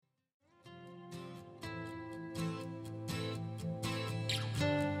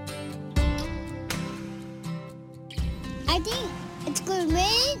I think it's going to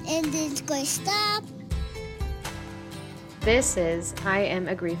rain and then it's going to stop. This is I Am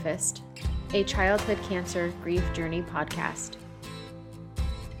a Griefist, a childhood cancer grief journey podcast.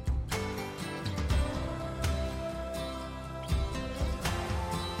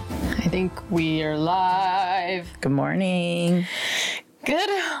 I think we are live. Good morning. Good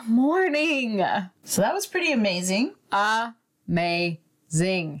morning. So that was pretty amazing.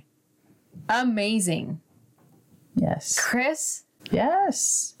 Amazing. Amazing. Yes. Chris?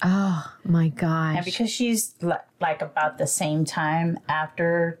 Yes. Oh my gosh. And because she's like about the same time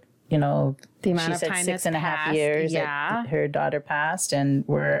after, the amount she of said time 6.5 years yeah. that her daughter passed, and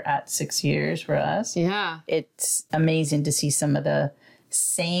we're at 6 years for us. Yeah. It's amazing to see some of the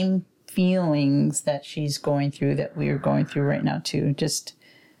same feelings that she's going through that we're going through right now too.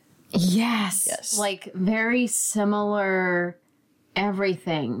 Yes. Like very similar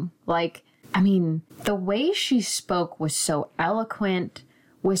everything. Like, I mean, the way she spoke was so eloquent,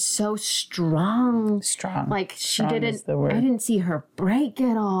 was so strong. Like she didn't, I didn't see her break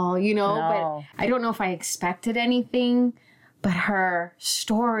at all, No. But I don't know if I expected anything, but her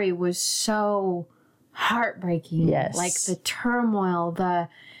story was so heartbreaking. Yes. Like the turmoil, the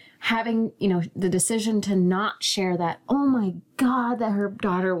having, the decision to not share that, oh my God, that her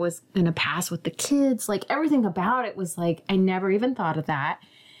daughter was going to pass with the kids. Like everything about it was like, I never even thought of that.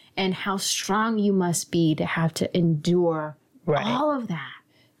 And how strong you must be to have to endure all of that.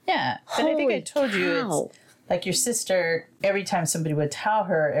 Yeah. But I think I told you, cow. it's like your sister, every time somebody would tell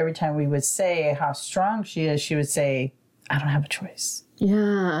her, every time we would say how strong she is, she would say, I don't have a choice.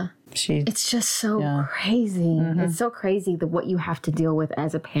 Yeah. It's just so crazy. Mm-hmm. It's so crazy what you have to deal with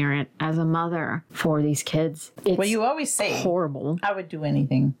as a parent, as a mother for these kids. It's you always say horrible. I would do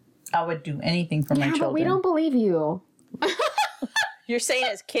anything. I would do anything for my children. But we don't believe you. You're saying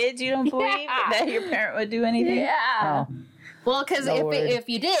as kids you don't believe that your parent would do anything? Yeah. Oh. Well, because if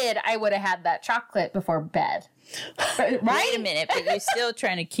you did, I would have had that chocolate before bed. Right? Wait a minute, but you're still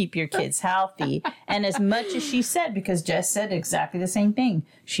trying to keep your kids healthy. And as much as she said, because Jess said exactly the same thing,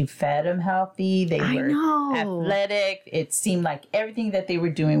 she fed them healthy. They were athletic. It seemed like everything that they were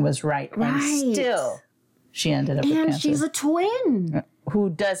doing was right. And still, she ended up with cancer. And she's a twin.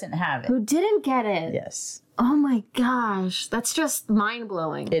 Who doesn't have it. Who didn't get it. Yes. Oh my gosh. That's just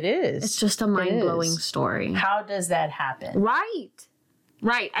mind-blowing. It is. It's just a mind-blowing story. How does that happen? Right.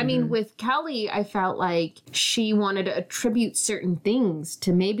 I mean, with Kelly, I felt like she wanted to attribute certain things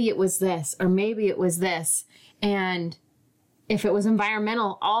to maybe it was this or maybe it was this. And if it was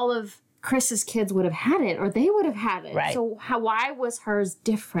environmental, all of Chris's kids would have had it or they would have had it. Right. So why was hers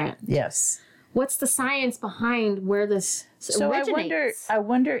different? Yes. What's the science behind where this originates? I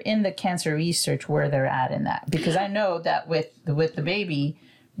wonder in the cancer research where they're at in that, because I know that with the baby,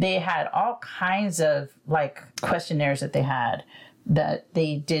 they had all kinds of like questionnaires that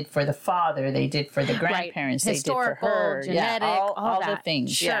they did for the father, they did for the grandparents, they did for her, genetic, all the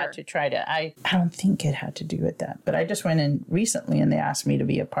things, to try to. I don't think it had to do with that, but I just went in recently and they asked me to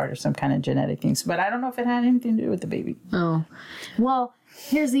be a part of some kind of genetic things, but I don't know if it had anything to do with the baby. Oh, well.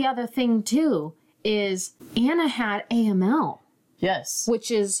 Here's the other thing, too, is Anna had AML. Yes.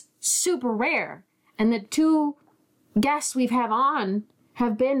 Which is super rare. And the two guests we've had on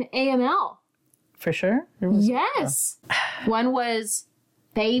have been AML. For sure? Yes. One was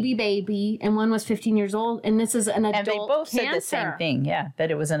baby, and one was 15 years old, and this is an adult cancer. And they both said the same thing, that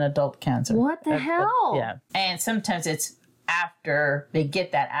it was an adult cancer. What the hell? Yeah. And sometimes it's after they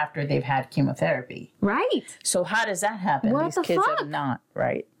get that after they've had chemotherapy. Right. So how does that happen? What These the kids fuck? have not,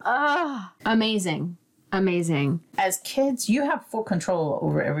 right? Amazing. As kids, you have full control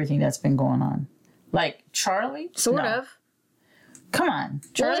over everything that's been going on. Like Charlie? Sort of. Come on.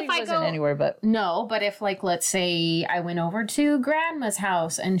 Charlie wasn't anywhere but... No, but if, like, let's say I went over to Grandma's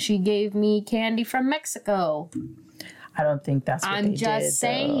house and she gave me candy from Mexico... I don't think that's what they did. I'm just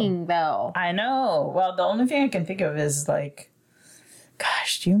saying, though. I know. Well, the only thing I can think of is, like,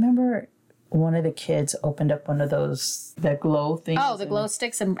 gosh, do you remember one of the kids opened up one of those, the glow things? Oh, the glow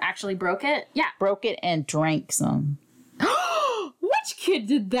sticks and actually broke it? Yeah. Broke it and drank some. Which kid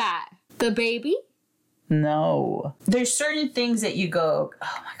did that? The baby? No. There's certain things that you go,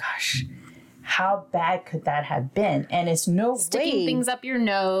 oh my gosh, how bad could that have been? And it's sticking things up your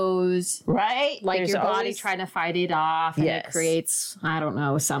nose. Right? Like there's your body trying to fight it off and it creates, I don't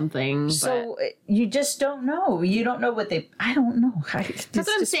know, something. So you just don't know. You don't know what I don't know. That's what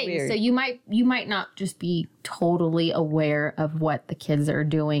I'm saying. Weird. So you might not just be totally aware of what the kids are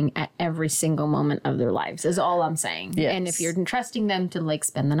doing at every single moment of their lives is all I'm saying. Yes. And if you're entrusting them to like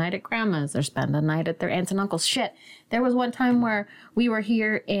spend the night at grandma's or spend the night at their aunts and uncles, shit. There was one time where we were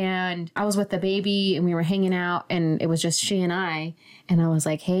here and I was with the baby and we were hanging out and it was just she and I was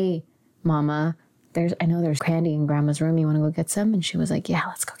like, hey, Mama, I know there's candy in grandma's room. You want to go get some? And she was like, yeah,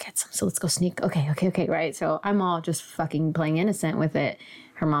 let's go get some. So let's go sneak. Okay. Right. So I'm all just fucking playing innocent with it.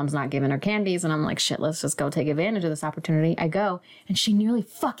 Her mom's not giving her candies. And I'm like, shit, let's just go take advantage of this opportunity. I go and she nearly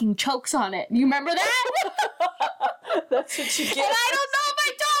fucking chokes on it. You remember that? That's what you get. And I don't know if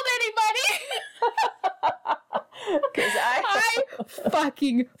I told anybody. Because I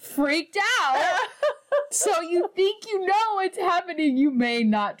fucking freaked out. So you think you know what's happening. You may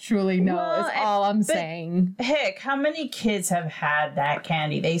not truly know is all I'm saying. Heck, how many kids have had that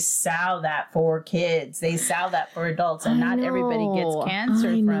candy? They sell that for kids. They sell that for adults. And not everybody gets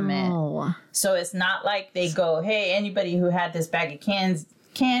cancer from it. So it's not like they go, hey, anybody who had this bag of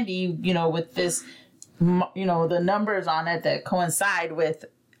candy, you know, with this, you know, the numbers on it that coincide with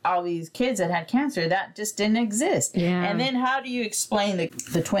all these kids that had cancer, that just didn't exist. Yeah. And then how do you explain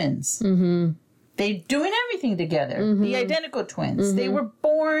the twins? Mm-hmm. They doing everything together. The identical twins. They were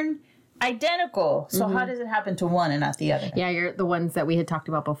born identical. So how does it happen to one and not the other? Yeah, you're the ones that we had talked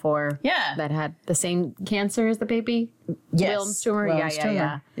about before. Yeah. That had the same cancer as the baby. Yes. Wilms tumor. Wilms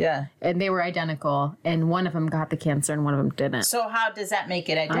tumor. Yeah. And they were identical, and one of them got the cancer, and one of them didn't. So how does that make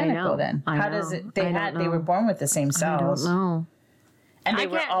it identical then? I How know. does it? They were born with the same cells. I don't know. And they I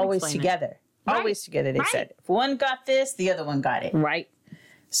were can't always explain it. together. Right. Always together. They Right. said if one got this, the other one got it. Right.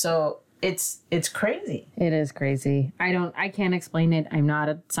 So it's crazy. It is crazy. I can't explain it. I'm not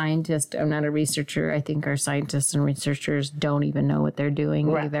a scientist. I'm not a researcher. I think our scientists and researchers don't even know what they're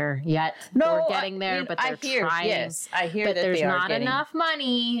doing either yet. No, we're getting there, but they're trying. Yes, I hear but that there's they are not getting enough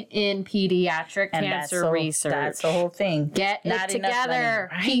money in pediatric and cancer research. That's the whole thing. Get Not it enough together,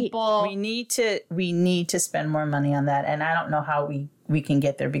 money. people. We need to spend more money on that, and I don't know how we can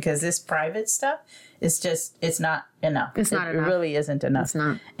get there because this private stuff is just it's not enough. It's not enough. It really isn't enough. It's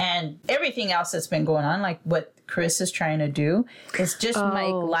not. And everything else that's been going on, like what Chris is trying to do, is just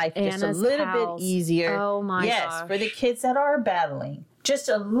make life just Anna's a little house. bit easier. Oh my yes, gosh. for the kids that are battling, just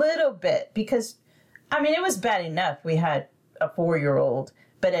a little bit because, I mean, it was bad enough. We had a 4-year-old,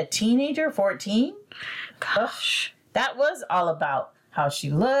 but a teenager, 14. Gosh, that was all about how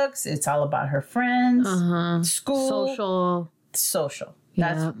she looks. It's all about her friends, school, social.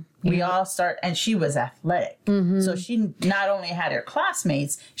 That's we all start, and she was athletic, so she not only had her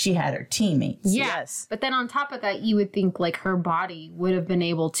classmates, she had her teammates. Yeah. Yes, But then on top of that, you would think like her body would have been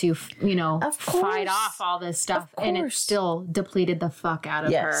able to, fight off all this stuff, and it still depleted the fuck out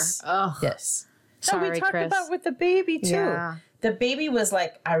of her. Ugh. Yes. Sorry, we talked Chris. about with the baby too. Yeah. The baby was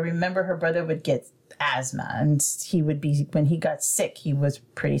like, I remember her brother would get asthma, and he would be when he got sick, he was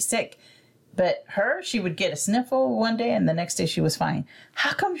pretty sick. But she would get a sniffle one day, and the next day she was fine.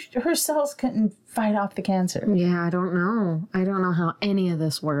 How come her cells couldn't fight off the cancer? Yeah, I don't know. I don't know how any of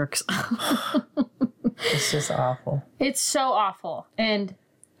this works. It's just awful. It's so awful. And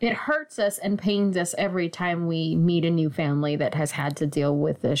it hurts us and pains us every time we meet a new family that has had to deal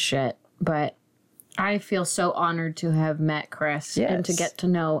with this shit. But I feel so honored to have met Chris and to get to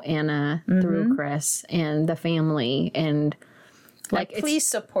know Anna through Chris and the family. And like, please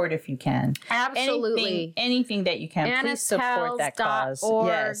support if you can. Absolutely. Anything that you can. Please support that cause.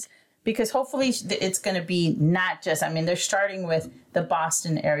 Yes. Because hopefully it's going to be not just, I mean, they're starting with the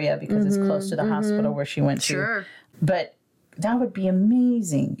Boston area because it's close to the hospital where she went to. But that would be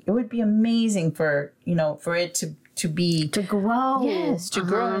amazing. It would be amazing for, for it to be. To grow. Yes, to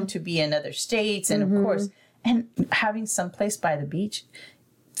grow and to be in other states. And of course, and having some place by the beach.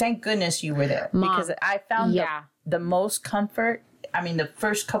 Thank goodness you were there. Mom, because I found the most comfort. I mean, the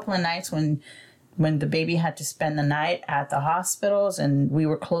first couple of nights when the baby had to spend the night at the hospitals and we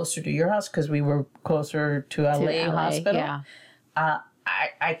were closer to your house because we were closer to LA hospital. Yeah.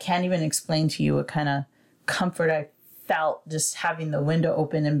 I can't even explain to you what kind of comfort I felt just having the window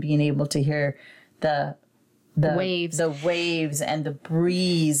open and being able to hear the waves and the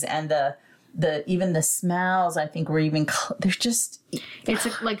breeze and the even the smells. I think were even there's just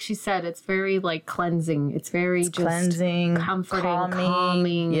it's like she said, it's very like cleansing. It's very just cleansing, comforting,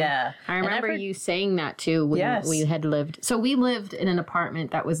 calming. Yeah, I remember you saying that too when we had lived. So we lived in an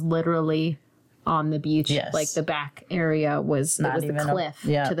apartment that was literally on the beach. Yes. Like the back area was the cliff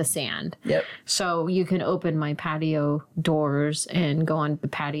to the sand. Yep. So you can open my patio doors and go on the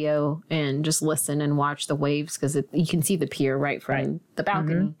patio and just listen and watch the waves because you can see the pier right from the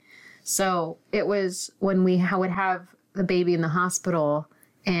balcony. So it was when we would have the baby in the hospital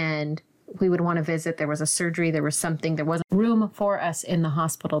and we would want to visit, there was a surgery, there was something, there wasn't room for us in the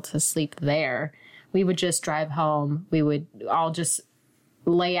hospital to sleep there, we would just drive home. We would all just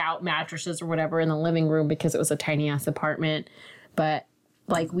lay out mattresses or whatever in the living room because it was a tiny ass apartment. But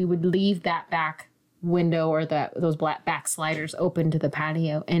like we would leave that back window or those black back sliders open to the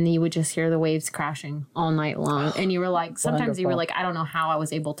patio, and you would just hear the waves crashing all night long. And you were like, sometimes you were like, I don't know how I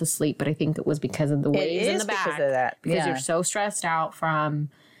was able to sleep, but I think it was because of the waves in the back. Because of that. Because you're so stressed out from,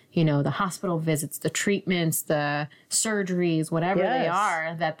 you know, the hospital visits, the treatments, the surgeries, whatever they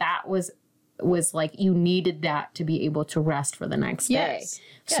are, that was like you needed that to be able to rest for the next day.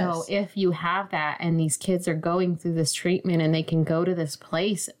 So if you have that and these kids are going through this treatment and they can go to this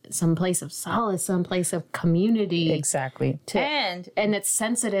place, some place of solace, some place of community. Exactly. And it's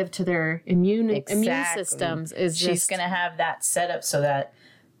sensitive to their immune systems. She's going to have that set up so that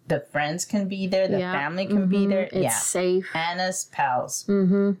the friends can be there, the family can be there. It's safe. Anna's pals.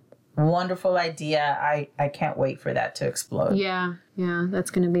 Wonderful idea. I can't wait for that to explode. Yeah,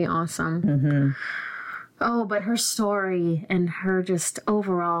 that's going to be awesome. Oh, but her story and her just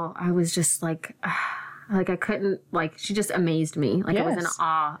overall, I was just like I couldn't, like, she just amazed me. Like I was in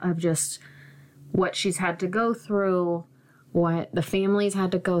awe of just what she's had to go through, what the families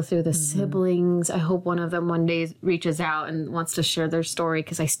had to go through, the siblings. I hope one of them one day reaches out and wants to share their story,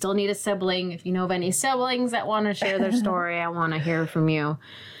 because I still need a sibling. If you know of any siblings that want to share their story, I want to hear from you.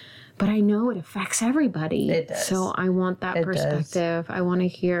 But I know it affects everybody. It does. So I want that perspective. I want to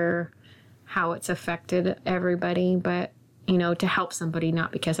hear how it's affected everybody, but, you know, to help somebody,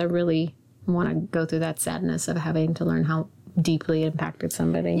 not because I really want to go through that sadness of having to learn how deeply it impacted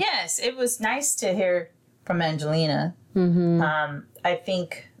somebody. Yes, it was nice to hear from Angelina. I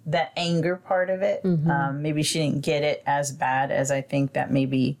think the anger part of it, maybe she didn't get it as bad as I think that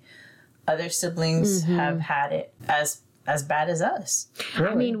maybe other siblings have had it as bad as us.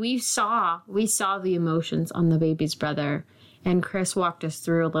 Really. I mean, we saw the emotions on the baby's brother, and Chris walked us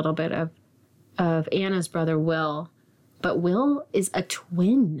through a little bit of Anna's brother, Will. But Will is a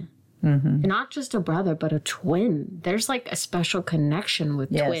twin. Not just a brother, but a twin. There's like a special connection with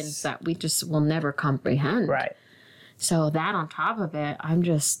twins that we just will never comprehend. Right. So that on top of it, I'm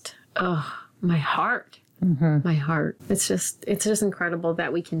just, my heart. My heart. It's just incredible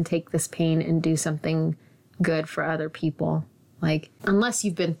that we can take this pain and do something good for other people. Like, unless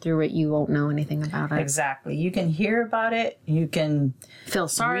you've been through it, you won't know anything about it. Exactly. You can hear about it. You can feel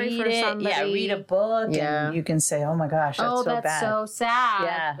sorry for somebody. Yeah, read a book. Yeah. And you can say, oh my gosh, that's so bad. Oh, that's so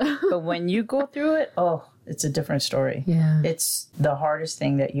sad. Yeah. But when you go through it, it's a different story. Yeah. It's the hardest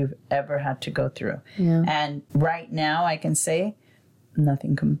thing that you've ever had to go through. Yeah. And right now I can say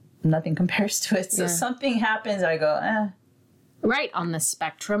nothing compares to it. So something happens, I go, Right, on the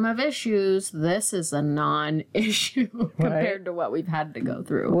spectrum of issues, this is a non-issue compared to what we've had to go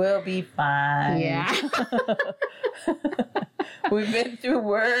through. We'll be fine. Yeah. We've been through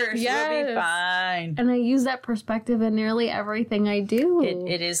worse. Yes. We'll be fine. And I use that perspective in nearly everything I do.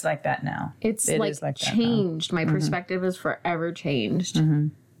 It is like that now. It's like changed. My perspective is forever changed.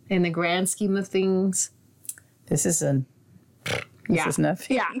 In the grand scheme of things. This is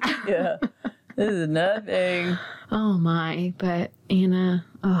nothing. Yeah. Yeah. This is nothing. Oh my, but Anna.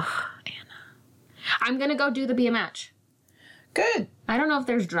 I'm going to go do the Be a Match. Good. I don't know if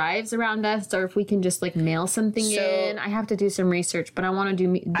there's drives around us or if we can just like mail something in. I have to do some research, but I want to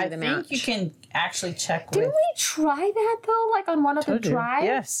do the match. I think you can actually check Didn't we try that though? Like on one of the drives?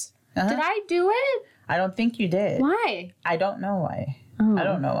 Yes. Did I do it? I don't think you did. Why? I don't know why. Oh. I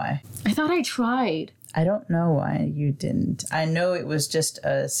don't know why. I thought I tried. I don't know why you didn't. I know it was just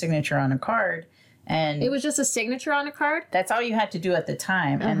a signature on a card. And it was just a signature on a card? That's all you had to do at the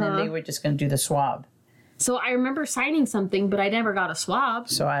time. And then they were just going to do the swab. So I remember signing something, but I never got a swab.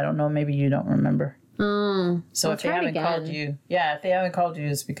 So I don't know. Maybe you don't remember. So if they haven't called you, if they haven't called you,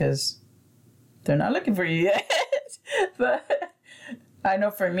 it's because they're not looking for you yet. But I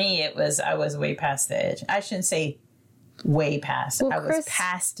know for me, I was way past the edge. I shouldn't say way past. I was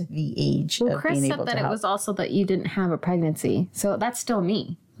past the age of being able to help. Chris said that it was also that you didn't have a pregnancy. So that's still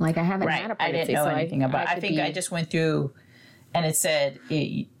me. Like, I haven't had a pregnancy. I didn't know anything about it. I think I just went through, and it said,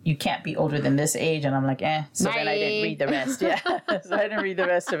 you can't be older than this age. And I'm like, So then I didn't read the rest. So I didn't read the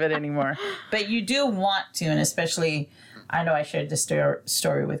rest of it anymore. But you do want to, and especially, I know I shared this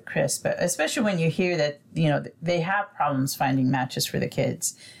story with Chris, but especially when you hear that, you know, they have problems finding matches for the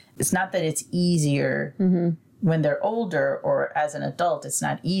kids. It's not that it's easier when they're older or as an adult, it's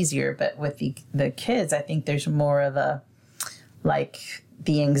not easier. But with the kids, I think there's more of a, like,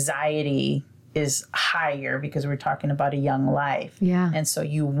 the anxiety is higher because we're talking about a young life. Yeah. And so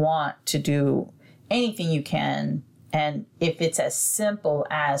you want to do anything you can And if it's as simple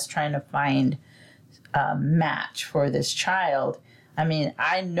as trying to find a match for this child, I mean,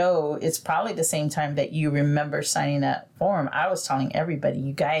 I know it's probably the same time that you remember signing that form. I was telling everybody,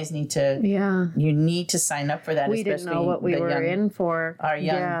 you guys need to, you need to sign up for that. We didn't know what we were in for. Our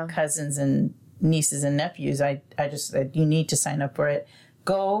young cousins and nieces and nephews. I just said, you need to sign up for it.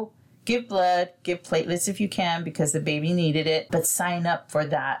 Go give blood, give platelets if you can, because the baby needed it. But sign up for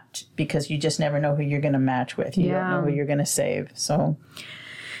that, because you just never know who you're going to match with. You don't know who you're going to save. So,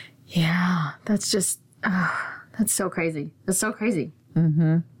 yeah, that's just, that's so crazy. That's so crazy.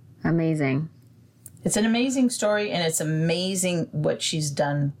 Mm-hmm. Amazing. It's an amazing story, and it's amazing what she's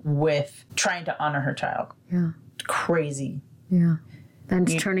done with trying to honor her child. Yeah. Crazy. Yeah. And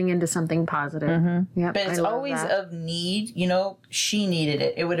it's turning into something positive. Mm-hmm. Yep, but it's always of need. You know, she needed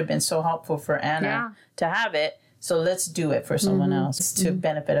it. It would have been so helpful for Anna to have it. So let's do it for someone else to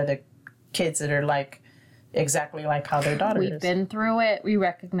benefit other kids that are like exactly like how their daughter is. We've been through it. We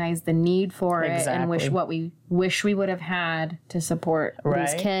recognize the need for it and wish we would have had to support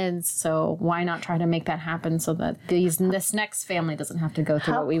these kids. So why not try to make that happen so that this next family doesn't have to go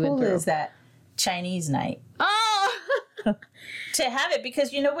through what we went through? How cool is that Chinese night? Oh! To have it,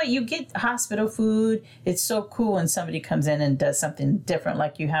 because you know what, you get hospital food. It's so cool when somebody comes in and does something different,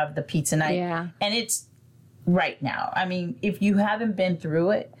 like you have the pizza night. Yeah. And it's right now. I mean, if you haven't been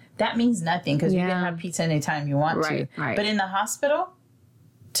through it, that means nothing, because you can have pizza anytime you want to. Right. But in the hospital,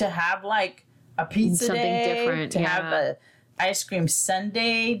 to have like a pizza something day, different, to have a ice cream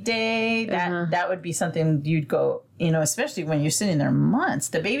sundae day, that would be something you'd go, you know, especially when you're sitting there months.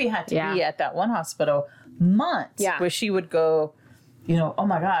 The baby had to be at that one hospital months, where she would go, you know, oh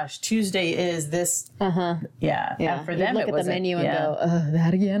my gosh, Tuesday is this. Yeah. And for them, look at the menu and go,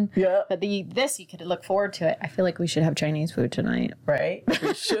 that again? Yeah. But this, you could look forward to it. I feel like we should have Chinese food tonight. Right?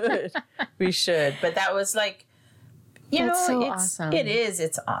 We should. We should. But that was like, That's so awesome. It is.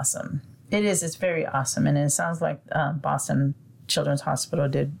 It's awesome. It is. It's very awesome. And it sounds like Boston Children's Hospital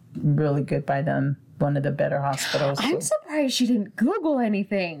did really good by them. One of the better hospitals. I'm surprised she didn't Google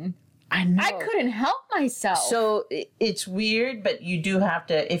anything. I know. I couldn't help myself. So it's weird, but you do have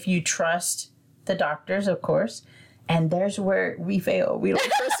to, if you trust the doctors, of course. And there's where we fail. We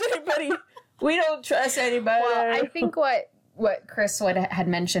don't trust anybody. We don't trust anybody. Well, I think what Chris had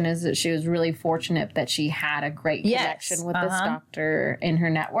mentioned is that she was really fortunate that she had a great connection with this doctor in her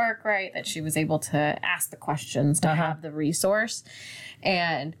network, right? That she was able to ask the questions, to have the resource.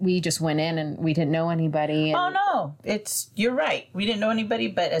 And we just went in and we didn't know anybody. And you're right. We didn't know anybody,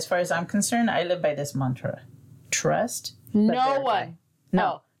 but as far as I'm concerned, I live by this mantra. Trust. No one.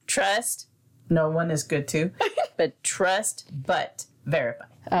 No. Trust. No one is good too. But trust, but verify.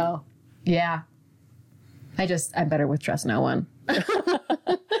 Oh, yeah. I'm better with trust no one.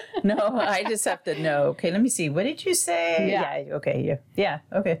 No, I just have to know. Okay, let me see. What did you say? Yeah. Okay. Yeah.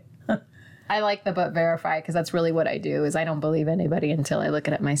 Okay. I like the but verify, because that's really what I do, is I don't believe anybody until I look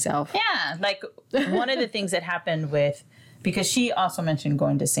at it myself. Yeah. Like one of the things that happened because she also mentioned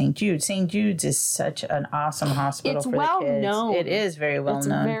going to St. Jude. St. Jude's is such an awesome hospital for the kids. It's well known. It is very well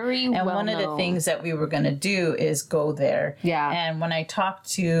known. And one of the things that we were going to do is go there. Yeah. And when I talked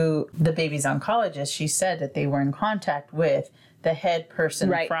to the baby's oncologist, she said that they were in contact with the head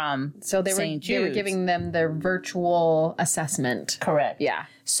person from St. Jude's. They were giving them their virtual assessment. Correct. Yeah.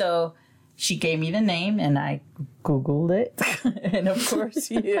 So she gave me the name, and I Googled it. And of course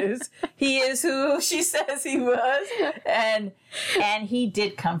he is. He is who she says he was. And he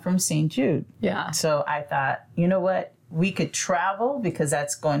did come from St. Jude. Yeah. So I thought, you know what? We could travel, because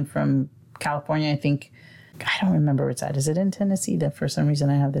that's going from California, I think. I don't remember where it's at. Is it in Tennessee? That for some reason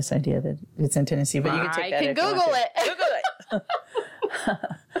I have this idea that it's in Tennessee. But you can take that. I can Google it. Google it.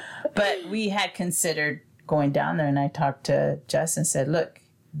 But we had considered going down there, and I talked to Jess and said, look,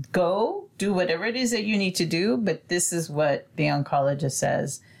 go do whatever it is that you need to do, but this is what the oncologist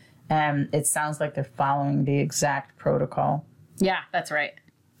says. And it sounds like they're following the exact protocol. Yeah, that's right.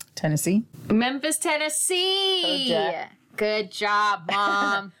 Tennessee? Memphis, Tennessee. Good job,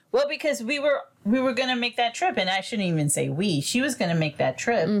 Mom. Well, because we were going to make that trip, and I shouldn't even say we. She was going to make that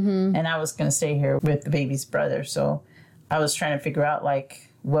trip, and I was going to stay here with the baby's brother. So I was trying to figure out,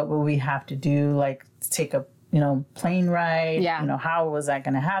 like, what will we have to do, like, take a plane ride. Yeah. How was that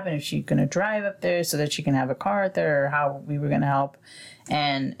going to happen? Is she going to drive up there so that she can have a car up there, or how we were going to help?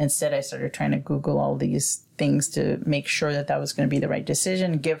 And instead I started trying to Google all these things to make sure that was going to be the right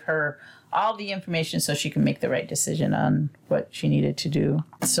decision, give her all the information so she can make the right decision on what she needed to do.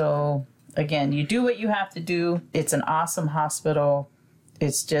 So again, you do what you have to do. It's an awesome hospital.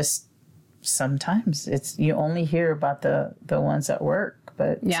 It's just sometimes you only hear about the ones that work,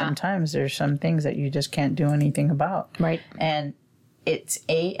 but sometimes there's some things that you just can't do anything about. Right. And it's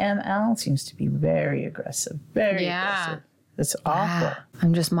AML seems to be very aggressive. Very aggressive. It's awful.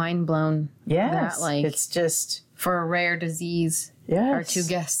 I'm just mind blown. Yes. That, like, it's just for a rare disease. Yes. Our two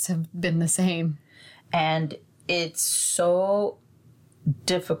guests have been the same. And it's so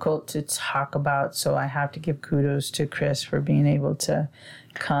difficult to talk about. So I have to give kudos to Chris for being able to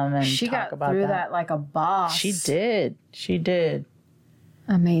come and she talk got about through that. that like a boss. She did.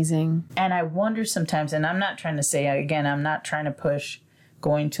 Amazing. And I wonder sometimes, and I'm not trying to say, again, I'm not trying to push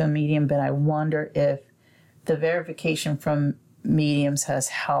going to a medium, but I wonder if the verification from mediums has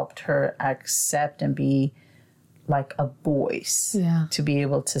helped her accept and be like a voice to be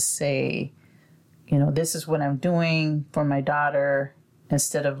able to say, you know, this is what I'm doing for my daughter,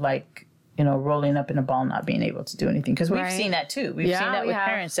 instead of like, you know, rolling up in a ball, not being able to do anything. Because we've seen that too. We've seen that with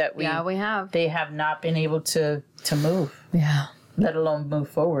parents that we have. They have not been able to move. Yeah. Let alone move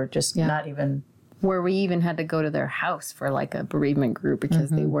forward. Just not even. Where we even had to go to their house for like a bereavement group because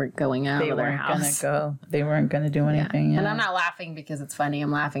they weren't going out of their house. They weren't going to do anything. Yeah. And I'm not laughing because it's funny.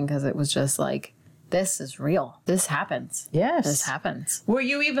 I'm laughing because it was just like, this is real. This happens. Yes. This happens. Were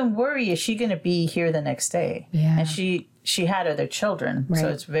you even worried, is she going to be here the next day? Yeah. And she had other children. Right. So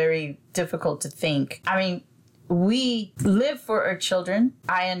it's very difficult to think. I mean, we live for our children,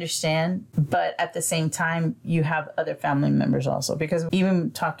 I understand, but at the same time, you have other family members also. Because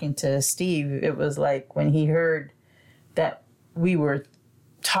even talking to Steve, it was like when he heard that we were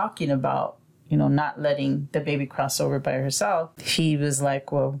talking about, you know, not letting the baby cross over by herself, he was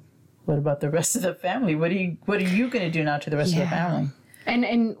like, well, what about the rest of the family? What are you going to do now to the rest of the family?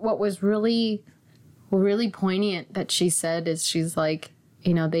 And what was really poignant that she said is she's like,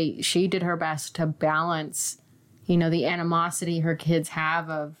 you know, she did her best to balance, you know, the animosity her kids have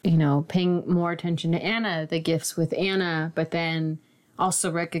of, you know, paying more attention to Anna, the gifts with Anna, but then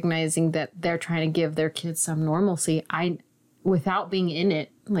also recognizing that they're trying to give their kids some normalcy. Without being in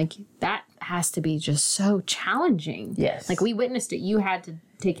it, like that has to be just so challenging. Yes. Like we witnessed it. You had to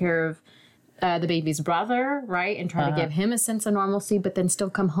take care of the baby's brother, right? And try to give him a sense of normalcy, but then still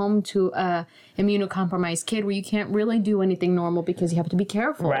come home to a immunocompromised kid where you can't really do anything normal because you have to be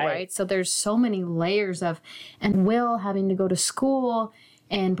careful, right? So there's so many layers of, and Will having to go to school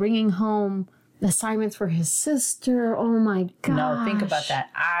and bringing home assignments for his sister. Oh my gosh. No, think about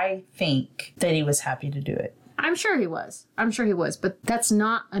that. I think that he was happy to do it. I'm sure he was, but that's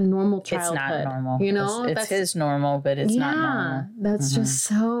not a normal childhood. It's not normal. You know? It's his normal, but it's not normal. That's just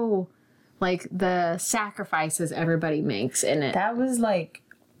so, like, the sacrifices everybody makes in it. That was like,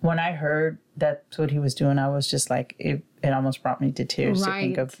 when I heard that's what he was doing, I was just like, it almost brought me to tears to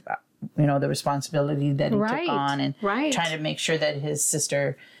think of, you know, the responsibility that he took on and trying to make sure that his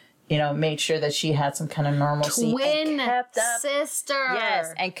sister, you know, made sure that she had some kind of normalcy. Twin and kept up, sister.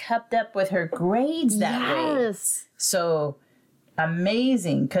 Yes, and kept up with her grades that way. So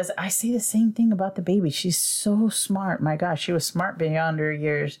amazing, because I say the same thing about the baby. She's so smart. My gosh, she was smart beyond her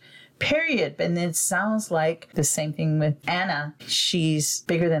years, period. And it sounds like the same thing with Anna. She's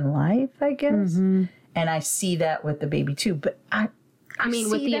bigger than life, I guess. Mm-hmm. And I see that with the baby too. But I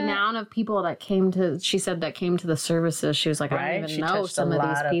mean, with the amount of people that came to, she said that came to the services, she was like, I don't even know some of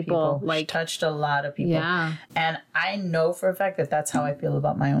these people. Like, she touched a lot of people. Yeah. And I know for a fact that that's how I feel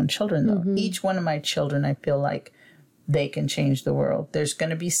about my own children, though. Mm-hmm. Each one of my children, I feel like they can change the world. There's going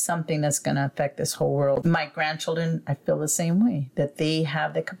to be something that's going to affect this whole world. My grandchildren, I feel the same way, that they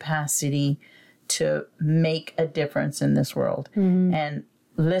have the capacity to make a difference in this world. Mm-hmm. And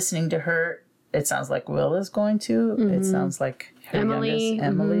listening to her, it sounds like Will is going to. Mm-hmm. It sounds like her youngest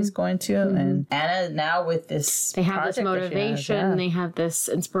Emily's going to. Mm-hmm. And Anna now with this, they have this motivation, they have this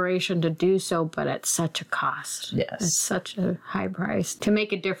inspiration to do so, but at such a cost. Yes. It's such a high price to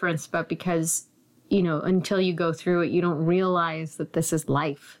make a difference, but because, you know, until you go through it, you don't realize that this is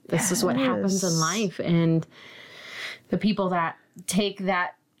life. This is what happens in life. And the people that take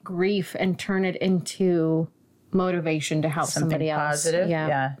that grief and turn it into motivation to help somebody else. Positive.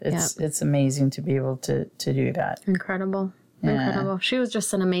 Yeah. It's amazing to be able to do that. Incredible. She was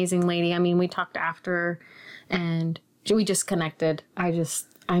just an amazing lady. I mean, we talked after and we just connected.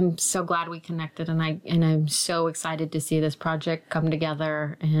 I'm so glad we connected, and I'm so excited to see this project come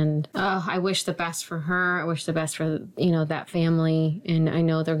together. And I wish the best for her. I wish the best for, you know, that family. And I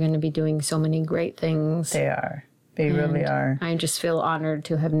know they're going to be doing so many great things. They are. They really are. I just feel honored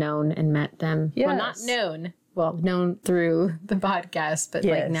to have known and met them. Yes. Well, not known. Well, known through the podcast, but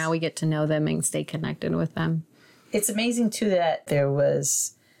like now we get to know them and stay connected with them. It's amazing too that there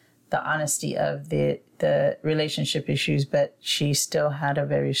was the honesty of the relationship issues, but she still had a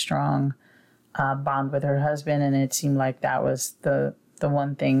very strong bond with her husband, and it seemed like that was the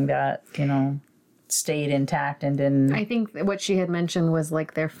one thing that, you know, stayed intact and didn't. I think what she had mentioned was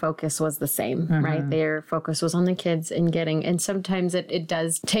like their focus was the same, right? Their focus was on the kids and getting, and sometimes it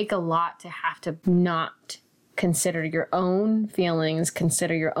does take a lot to have to not consider your own feelings,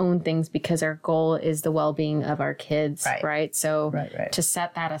 consider your own things, because our goal is the well-being of our kids, right? So to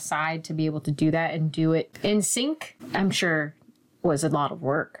set that aside, to be able to do that and do it in sync, I'm sure was a lot of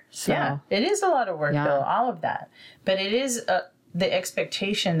work. So. Yeah, it is a lot of work, though, all of that. But it is the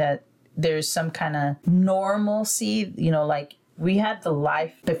expectation that there's some kind of normalcy, you know, like we had the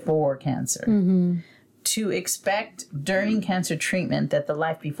life before cancer. To expect during cancer treatment that the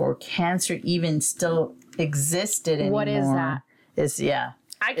life before cancer even still existed anymore. What is that?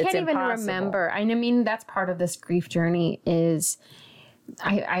 I can't even remember. I mean, that's part of this grief journey is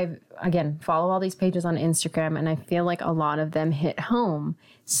I again follow all these pages on Instagram, and I feel like a lot of them hit home.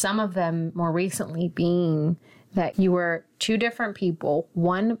 Some of them more recently being that you were two different people,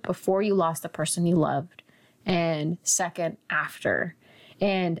 one before you lost the person you loved, and second after.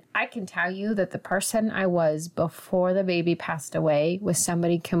 And I can tell you that the person I was before the baby passed away was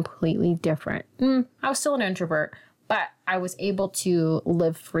somebody completely different. I was still an introvert, but I was able to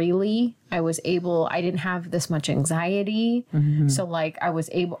live freely. I didn't have this much anxiety. So like I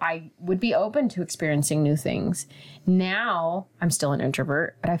would be open to experiencing new things. Now I'm still an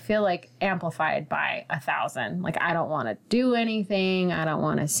introvert, but I feel like amplified by 1,000. Like I don't want to do anything. I don't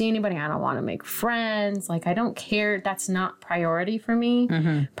want to see anybody. I don't want to make friends. Like I don't care. That's not priority for me.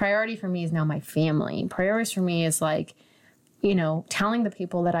 Priority for me is now my family. Priorities for me is like, you know, telling the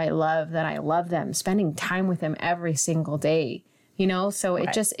people that I love them, spending time with them every single day, you know? So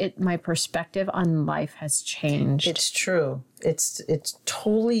my perspective on life has changed. It's true. It's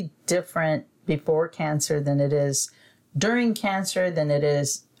totally different before cancer than it is during cancer than it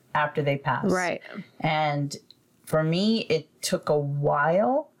is after they pass. Right. And for me, it took a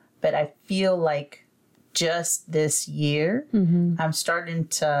while, but I feel like just this year, I'm starting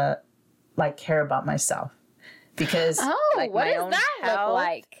to like care about myself. Because like, what does that look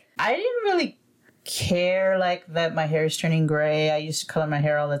like? I didn't really care like that my hair is turning gray. I used to color my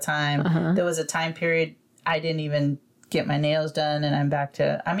hair all the time. There was a time period I didn't even get my nails done, and I'm back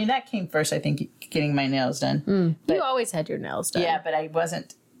to, I mean, that came first, I think, getting my nails done. But, you always had your nails done. Yeah, but I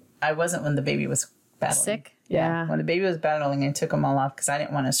wasn't when the baby was battling. Sick? Yeah. When the baby was battling, I took them all off because I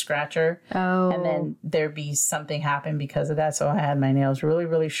didn't want to scratch her. And then there'd be something happen because of that. So I had my nails really,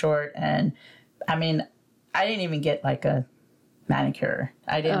 really short. And I mean, I didn't even get like a manicure.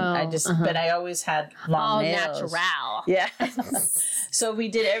 But I always had long nails. Natural. Yeah. So we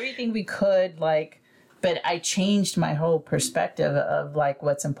did everything we could, like, but I changed my whole perspective of like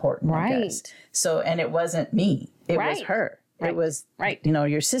what's important. I guess. So, and it wasn't me. It was her. It was, you know,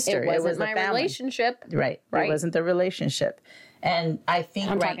 your sister. It was my relationship. Right. It wasn't the relationship. And I think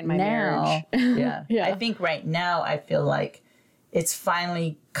now, I think right now I feel like it's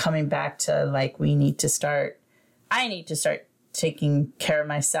finally coming back to like I need to start taking care of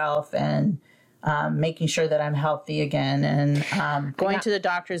myself and making sure that I'm healthy again, and going to the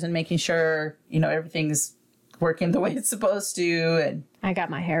doctors and making sure, you know, everything's working the way it's supposed to. And I got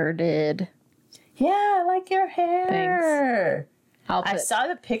my hair did. Yeah, I like your hair. Thanks. I saw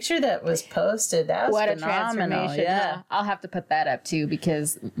the picture that was posted. That was phenomenal. A transformation. Yeah. I'll have to put that up too,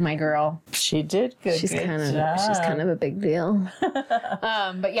 because my girl, she did good. She's kind of a big deal.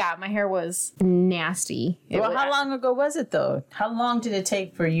 But yeah, my hair was nasty. How long ago was it though? How long did it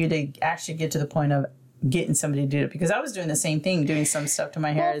take for you to actually get to the point of getting somebody to do it? Because I was doing the same thing, doing some stuff to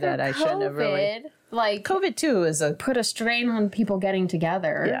my hair that I shouldn't have really. Like COVID too is put a strain on people getting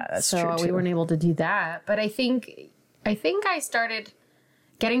together. Yeah, that's true. So we weren't able to do that. But I think I started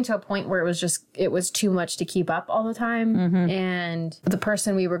getting to a point where it was too much to keep up all the time. And the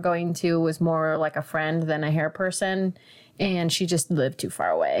person we were going to was more like a friend than a hair person. And she just lived too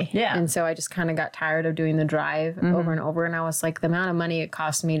far away. Yeah. And so I just kind of got tired of doing the drive over and over. And I was like, the amount of money it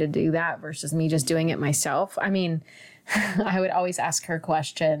cost me to do that versus me just doing it myself. I mean, I would always ask her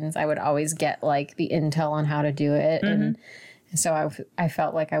questions. I would always get like the intel on how to do it. And so I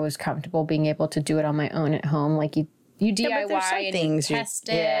felt like I was comfortable being able to do it on my own at home. Like you DIY and you test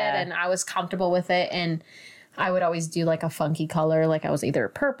it, and I was comfortable with it. And I would always do like a funky color, like I was either a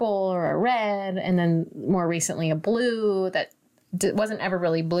purple or a red, and then more recently a blue that wasn't ever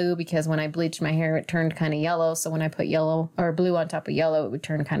really blue, because when I bleached my hair it turned kind of yellow. So when I put yellow or blue on top of yellow, it would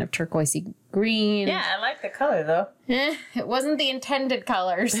turn kind of turquoisey green. Yeah, I like the color though. It wasn't the intended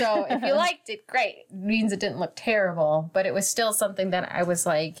color. So if you liked it, great. It means it didn't look terrible, but it was still something that I was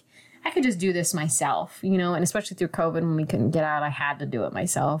like, I could just do this myself, you know, and especially through COVID when we couldn't get out, I had to do it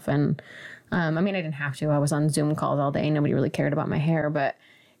myself. And I mean, I didn't have to. I was on Zoom calls all day. Nobody really cared about my hair, but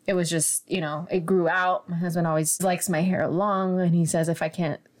it was just, it grew out. My husband always likes my hair long, and he says if I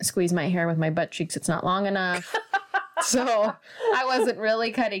can't squeeze my hair with my butt cheeks, it's not long enough. So I wasn't really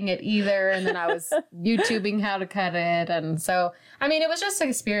cutting it either. And then I was YouTubing how to cut it. And so, I mean, it was just an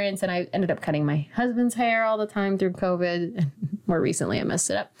experience. And I ended up cutting my husband's hair all the time through COVID. And more recently, I messed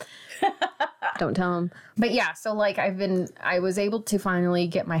it up. Don't tell him. But yeah, so like I was able to finally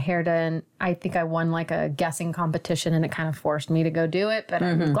get my hair done. I think I won like a guessing competition, and it kind of forced me to go do it. But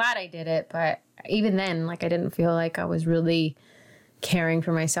I'm glad I did it. But even then, like I didn't feel like I was really caring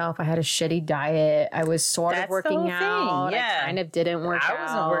for myself. I had a shitty diet. I was sort of working out. Yeah. I kind of didn't work out. I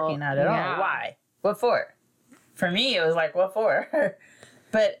wasn't working out at all. Why? What for? For me, it was like, what for?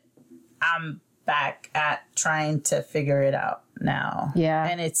 But I'm back at trying to figure it out now. Yeah.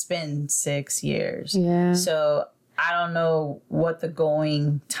 And it's been 6 years. Yeah. So I don't know what the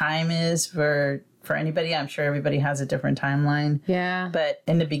going time is for anybody. I'm sure everybody has a different timeline. Yeah. But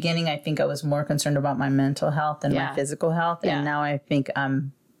in the beginning, I think I was more concerned about my mental health than my physical health. Yeah. And now I think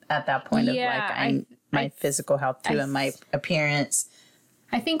I'm at that point of like my physical health too and my appearance.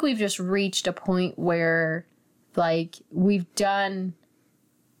 I think we've just reached a point where like we've done,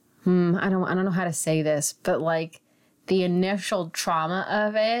 I don't know how to say this, but like the initial trauma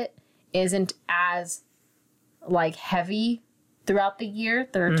of it isn't as like heavy throughout the year.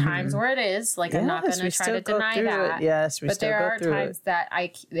 There are times where it is. Like, I'm not going to try to deny that. Yes, but there are times that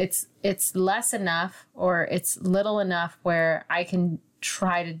it's less enough or it's little enough where I can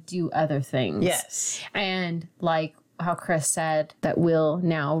try to do other things. Yes. And like how Chris said that Will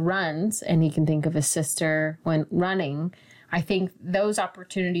now runs and he can think of his sister when running. I think those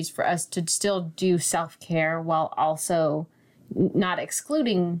opportunities for us to still do self-care while also not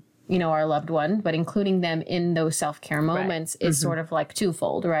excluding our loved one, but including them in those self-care moments is sort of like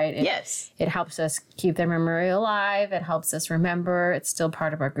twofold, right? It helps us keep their memory alive. It helps us remember. It's still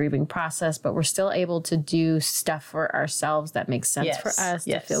part of our grieving process, but we're still able to do stuff for ourselves that makes sense for us,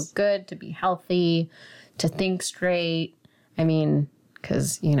 to feel good, to be healthy, to think straight. I mean,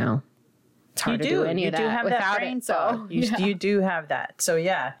 because, it's hard to do any of that without it. So you do have that. So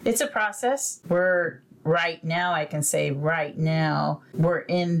yeah, it's a process. Right now, I can say right now, we're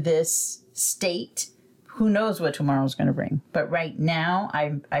in this state. Who knows what tomorrow's going to bring? But right now,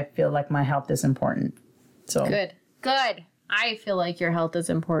 I feel like my health is important. So Good. I feel like your health is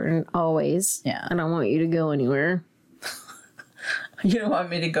important always. Yeah. I don't want you to go anywhere. You don't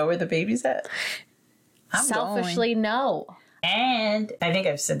want me to go where the baby's at? Selfishly, no. And I think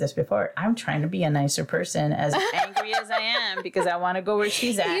I've said this before. I'm trying to be a nicer person, as angry as I am, because I want to go where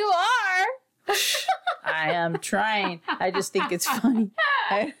she's at. You are. I am trying. I just think it's funny.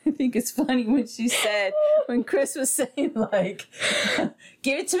 I think it's funny when Chris was saying, like,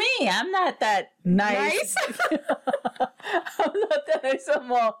 give it to me. I'm not that nice. I'm not that nice.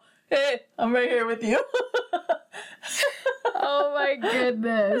 I'm all, hey, I'm right here with you. Oh my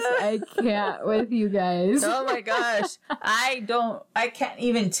goodness. I can't with you guys. Oh my gosh. I can't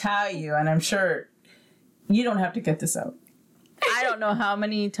even tell you, and I'm sure you don't have to get this out. I don't know how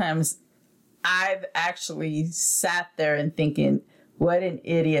many times I've actually sat there and thinking, what an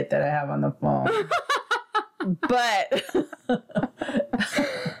idiot that I have on the phone. But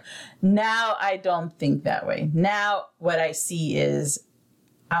now I don't think that way. Now what I see is,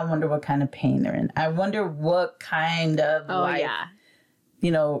 I wonder what kind of pain they're in. I wonder what kind of life,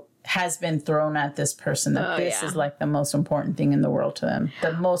 has been thrown at this person, that this is like the most important thing in the world to them.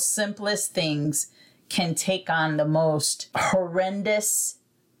 The most simplest things can take on the most horrendous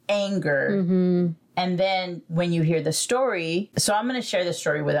anger. And then when you hear the story, so I'm going to share the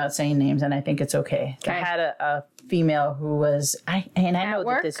story without saying names, and I think it's okay. I had a female who was, I know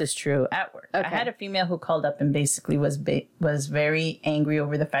that this is true, at work. Okay. I had a female who called up and basically was very angry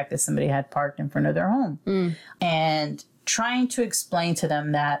over the fact that somebody had parked in front of their home. And trying to explain to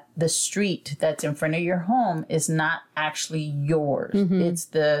them that the street that's in front of your home is not actually yours. It's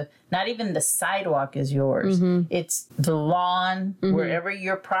not even the sidewalk is yours. It's the lawn, wherever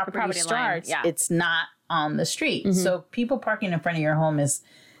your property starts. Yeah. It's not on the street. So people parking in front of your home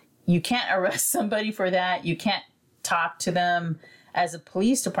you can't arrest somebody for that. You can't talk to them. As a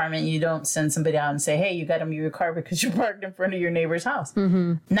police department, you don't send somebody out and say, hey, you got to move your car because you parked in front of your neighbor's house.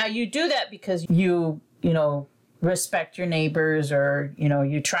 Now you do that because you respect your neighbors, or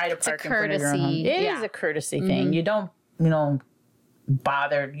you try to park in front of your own home. It is a courtesy thing. You don't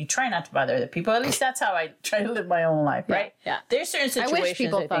bother. You try not to bother other people. At least that's how I try to live my own life, right? Yeah. There's certain situations. I wish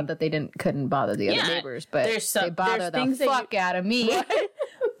people thought that they couldn't bother the other neighbors, but they bother the fuck out of me. Right?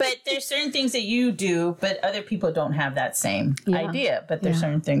 But there's certain things that you do, but other people don't have that same idea. But there's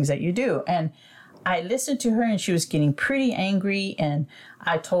certain things that you do. And I listened to her and she was getting pretty angry. And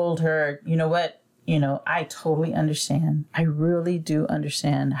I told her, you know what? I totally understand. I really do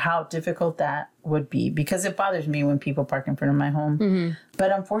understand how difficult that would be because it bothers me when people park in front of my home. Mm-hmm.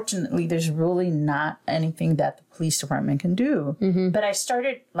 But unfortunately, there's really not anything that the police department can do. Mm-hmm. But I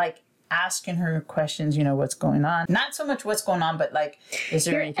started asking her questions, what's going on. Not so much what's going on, but is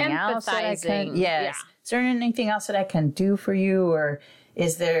there anything else that I can... Yes. Yeah. Is there anything else that I can do for you? Or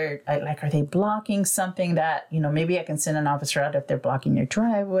is there, are they blocking something that, maybe I can send an officer out if they're blocking your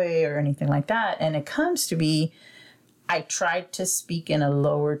driveway or anything like that. And it comes to be, I tried to speak in a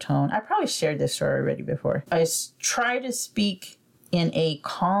lower tone. I probably shared this story already before. I try to speak in a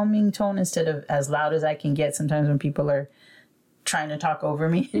calming tone instead of as loud as I can get sometimes when people are trying to talk over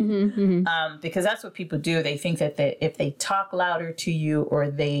me. Mm-hmm, mm-hmm. Because that's what people do. They think that if they talk louder to you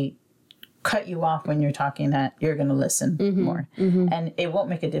or they cut you off when you're talking, that you're going to listen more. Mm-hmm. And it won't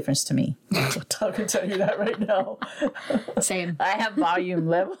make a difference to me. I can tell you that right now. Same. I have volume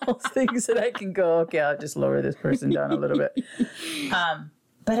levels, things that I can go, okay, I'll just lower this person down a little bit.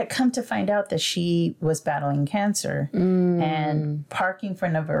 But it come to find out that she was battling cancer and parking in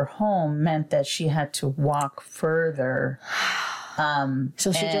front of her home meant that she had to walk further.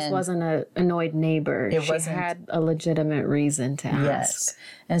 So she just wasn't an annoyed neighbor. She had a legitimate reason to ask. Yes.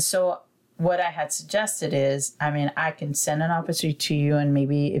 And so what I had suggested is, I can send an officer to you and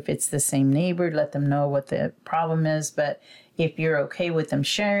maybe if it's the same neighbor, let them know what the problem is. But if you're okay with them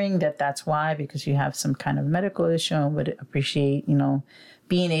sharing that's why, because you have some kind of medical issue and would appreciate,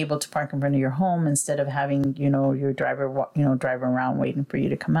 being able to park in front of your home instead of having, your driver, drive around waiting for you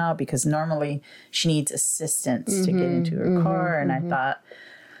to come out, because normally she needs assistance to get into her car. And I thought,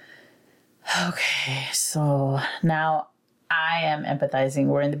 okay, so now I am empathizing.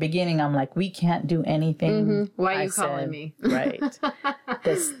 Where in the beginning, I'm like, we can't do anything. Mm-hmm. Why are you calling me? Right.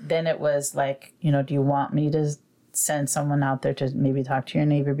 Then it was like, do you want me to send someone out there to maybe talk to your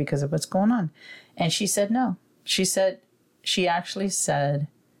neighbor because of what's going on? And she said no. She actually said,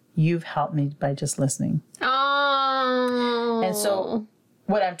 you've helped me by just listening. Oh. And so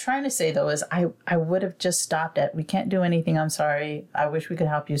what I'm trying to say, though, is I would have just stopped at, we can't do anything. I'm sorry. I wish we could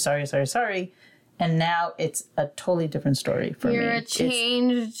help you. Sorry, sorry, sorry. And now it's a totally different story for me. You're a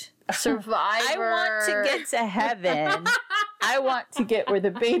changed survivor. I want to get to heaven. I want to get where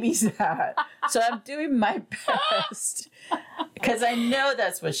the baby's at. So I'm doing my best because I know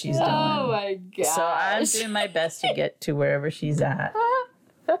that's what she's doing. Oh my God. So I'm doing my best to get to wherever she's at.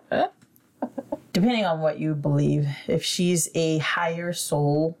 Depending on what you believe, if she's a higher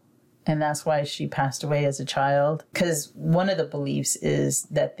soul and that's why she passed away as a child, because one of the beliefs is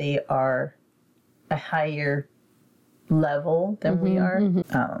that they are a higher level than we are.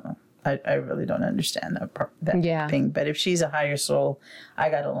 Mm-hmm. I don't know. I really don't understand that thing. But if she's a higher soul, I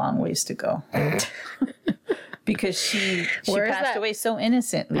got a long ways to go. Because she passed away so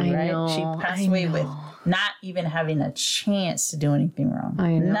innocently, right? Know, she passed away with not even having a chance to do anything wrong.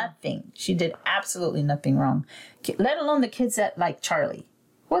 I know. Nothing. She did absolutely nothing wrong. Let alone the kids that like Charlie.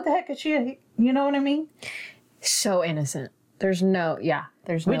 What the heck is she? You know what I mean? So innocent. There's no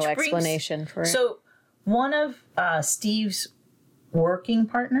explanation for it. So one of Steve's working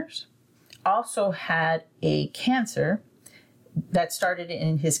partners also had a cancer that started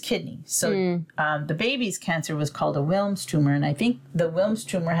in his kidney. So the baby's cancer was called a Wilms tumor. And I think the Wilms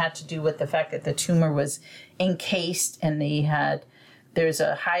tumor had to do with the fact that the tumor was encased and there's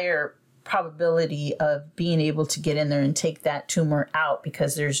a higher probability of being able to get in there and take that tumor out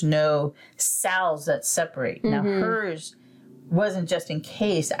because there's no cells that separate. Now hers wasn't just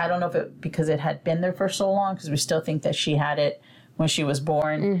encased. I don't know if because it had been there for so long, because we still think that she had it when she was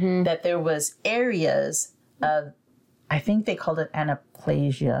born, that there was areas of, I think they called it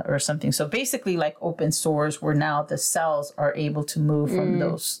anaplasia or something. So basically like open sores where now the cells are able to move from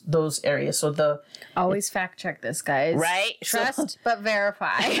those areas. So always fact check this, guys. Right? Trust but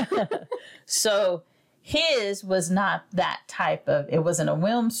verify. So his was not that type of, it wasn't a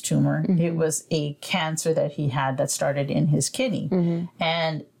Wilms tumor. It was a cancer that he had that started in his kidney.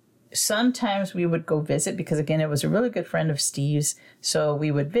 And sometimes we would go visit because, again, it was a really good friend of Steve's. So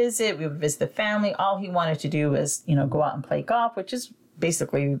we would visit the family. All he wanted to do was, go out and play golf, which is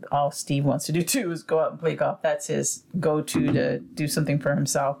basically all Steve wants to do too, is go out and play golf. That's his go-to to do something for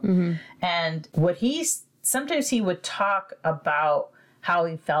himself. And sometimes he would talk about how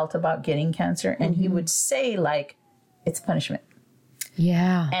he felt about getting cancer. And he would say, like, it's punishment.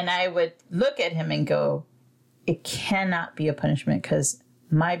 Yeah. And I would look at him and go, it cannot be a punishment because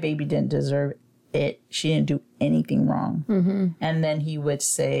my baby didn't deserve it. She didn't do anything wrong. Mm-hmm. And then he would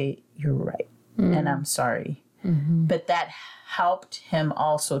say, you're right. Mm-hmm. And I'm sorry. Mm-hmm. But that helped him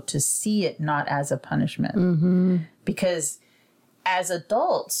also to see it not as a punishment. Mm-hmm. Because as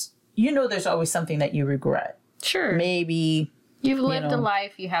adults, there's always something that you regret. Sure. Maybe you've lived a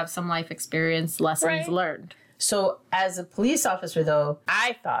life, you have some life experience, lessons learned. So as a police officer, though,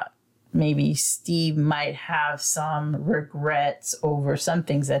 I thought maybe Steve might have some regrets over some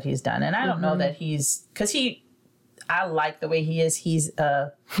things that he's done. And I don't know that because I like the way he is.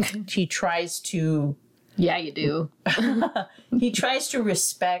 He tries to. Yeah, you do. He tries to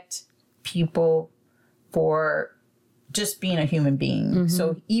respect people for just being a human being. Mm-hmm.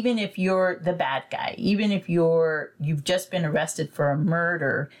 So even if you're the bad guy, even if you've just been arrested for a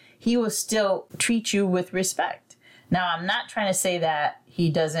murder, he will still treat you with respect. Now, I'm not trying to say that he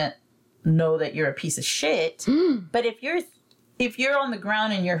doesn't know that you're a piece of shit, but if you're on the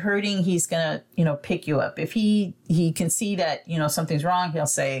ground and you're hurting, he's gonna, pick you up. If he can see that, something's wrong, he'll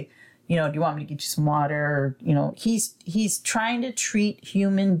say, do you want me to get you some water? Or, he's trying to treat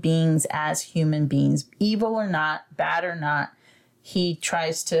human beings as human beings, evil or not, bad or not. He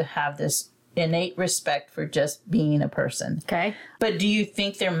tries to have this innate respect for just being a person. Okay. But do you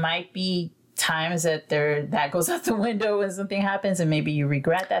think there might be times that goes out the window when something happens and maybe you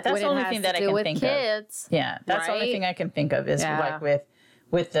regret that? That's the only thing that I can think kids, of. Yeah, that's the only thing I can think of is like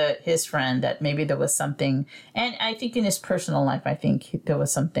with his friend, that maybe there was something. And I think in his personal life, I think there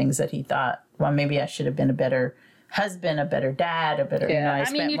was some things that he thought, well, maybe I should have been a better husband, a better dad, a better,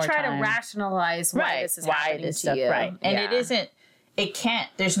 you try to rationalize why this is happening to you. Right. And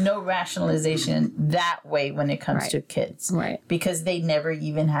there's no rationalization that way when it comes to kids. Right. Because they never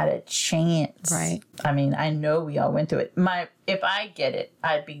even had a chance. Right. I mean, I know we all went through it. If I get it,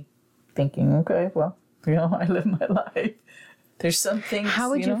 I'd be thinking, okay, well, I live my life. There's some things. How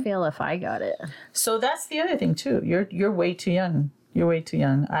would you feel if I got it? So that's the other thing too. You're way too young. You're way too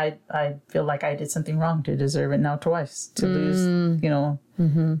young. I feel like I did something wrong to deserve it now twice. To lose,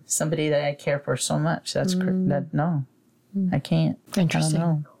 somebody that I care for so much. That's no. I can't. Interesting. I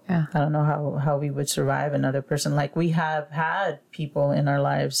don't know. Yeah. I don't know how we would survive another person. Like, we have had people in our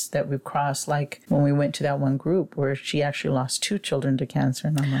lives that we've crossed, like when we went to that one group where she actually lost 2 children to cancer.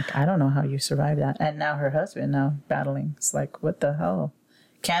 And I'm like, I don't know how you survive that. And now her husband battling. It's like, what the hell?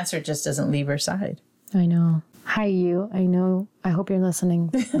 Cancer just doesn't leave her side. I know. Hi, you. I know. I hope you're listening.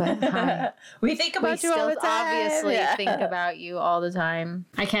 But hi. We think about you all the time. Obviously think about you all the time.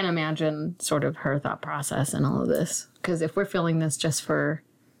 I can't imagine sort of her thought process in all of this. Because if we're feeling this just for,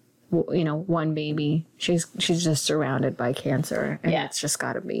 one baby, she's just surrounded by cancer. And it's just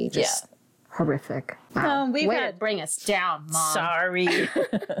got to be just horrific. Wow. Way to bring us down, Mom. Sorry.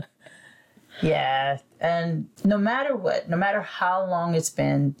 Yeah. And no matter what, no matter how long it's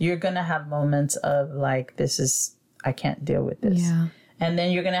been, you're going to have moments of like, I can't deal with this. Yeah. And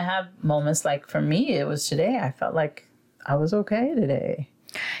then you're going to have moments like, for me, it was today. I felt like I was okay today.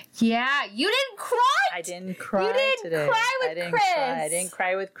 Yeah. You didn't cry. I didn't cry You didn't today. cry with Chris. I didn't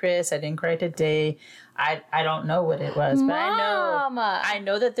cry with Chris. I didn't cry today. I don't know what it was, but I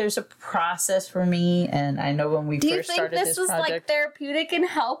know that there's a process for me, and I know when we first started this project. Do you think this was like therapeutic and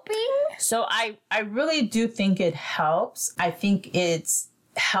helping? So I really do think it helps. I think it's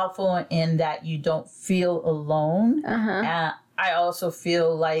helpful in that you don't feel alone. I also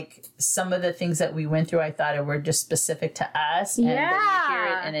feel like some of the things that we went through, I thought it were just specific to us. And then you hear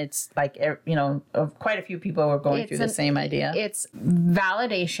it and it's like, quite a few people were going through the same idea. It's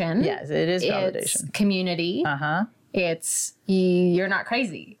validation. Yes, it is validation. It's community. It's you're not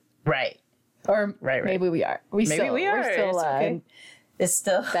crazy. Right. Or right. Maybe we are. We are. We're still it's okay. It's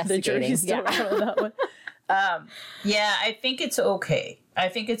still, the jury's still out on that one. I think it's okay. I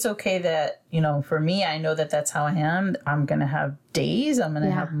think it's okay that, for me, I know that that's how I am. I'm going to have days. I'm going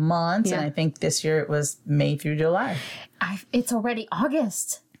to have months. And I think this year it was May through July. It's already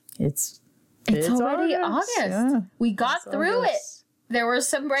August. It's already August. Yeah. We got through it. There were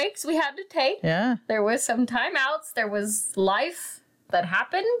some breaks we had to take. Yeah. There was some timeouts. There was life that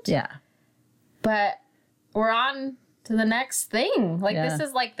happened. Yeah. But we're on to the next thing. Like, this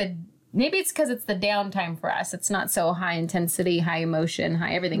is like maybe it's because it's the downtime for us. It's not so high intensity, high emotion,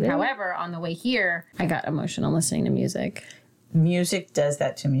 high everything. Really? However, on the way here, I got emotional listening to music. Music does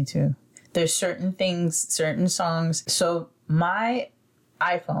that to me too. There's certain things, certain songs. So my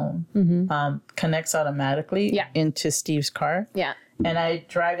iPhone connects automatically into Steve's car. Yeah. And I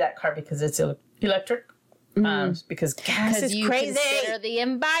drive that car because it's electric. Because gas is you crazy. Consider the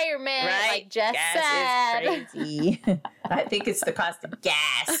environment, right? Like Jess gas said. Is crazy. I think it's the cost of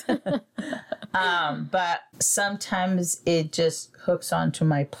gas. But sometimes it just hooks onto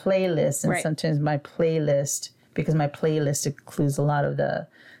my playlist, and sometimes my playlist, because my playlist includes a lot of the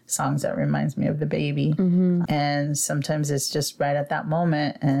songs that reminds me of the baby. And sometimes it's just right at that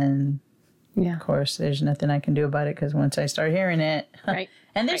moment. And of course, there's nothing I can do about it because once I start hearing it,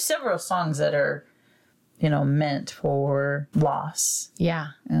 and there's several songs that are, meant for loss. Yeah.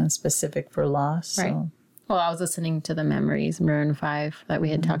 Specific for loss. Right. So. Well, I was listening to the Memories, Maroon 5, that we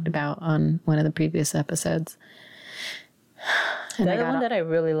had talked about on one of the previous episodes. And the other one that I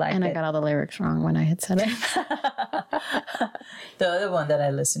really liked. And I got all the lyrics wrong when I had said it. The other one that I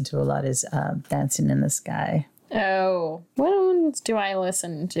listen to a lot is Dancing in the Sky. Oh, what ones do I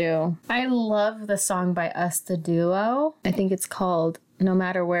listen to? I love the song by Us the Duo. I think it's called No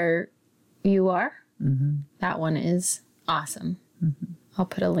Matter Where You Are. That one is awesome. I'll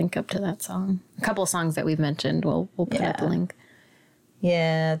put a link up to that song. A couple of songs that we've mentioned, we'll put up a link.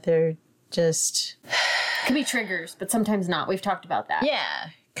 Yeah, they're just... Could be triggers, but sometimes not. We've talked about that. Yeah,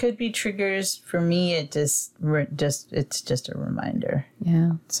 could be triggers. For me, it's just a reminder.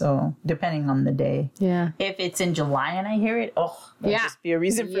 Yeah. So depending on the day. Yeah. If it's in July and I hear it, that'll just be a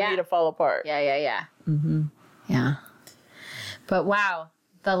reason for me to fall apart. Yeah. Yeah. But wow,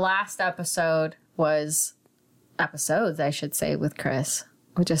 the last episodes, I should say, with Chris,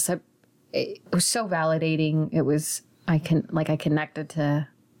 it was so validating. It was, I connected to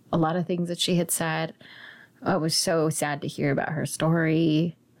a lot of things that she had said. I was so sad to hear about her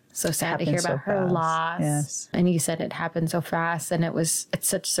story. So sad to hear about her loss. Yes. And you said it happened so fast, and it's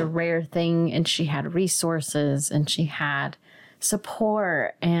such a rare thing. And she had resources and she had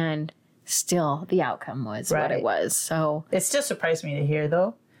support, and still the outcome was what it was. So it still surprised me to hear,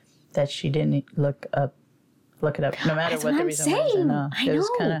 though, that she didn't look it up, no matter what the reason was. I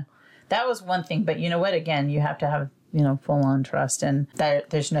know. That was one thing. But you know what? Again, you have to have, full on trust, and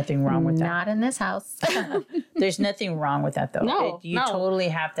there's nothing wrong with that. Not in this house. There's nothing wrong with that, though. No, you totally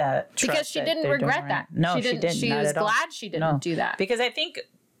have to trust because she didn't regret that. No, she didn't. She was glad she didn't do that. Because I think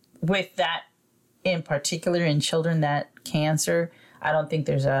with that, in particular, in children, that cancer, I don't think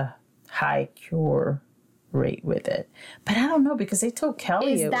there's a high cure rate with it. But I don't know, because they told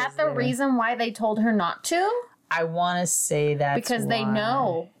Kelly. Is that the reason why they told her not to? I want to say that's because they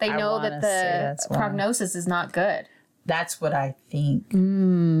know that the prognosis is not good. That's what I think.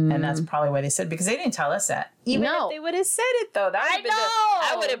 And that's probably why they said, because they didn't tell us that. Even if they would have said it, though,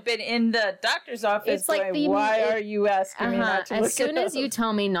 I would have been in the doctor's office. It's like, why are you asking me not to look as soon as you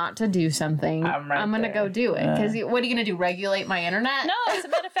tell me not to do something, I'm going to go do it. Because what are you going to do, regulate my internet? No, as a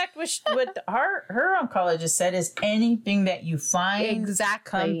matter of fact, what her oncologist said is anything that you find,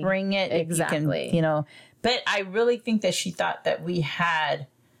 come bring it. Exactly. You can, but I really think that she thought that we had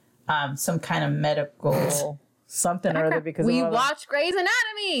some kind of medical... something or other, because we watch Grey's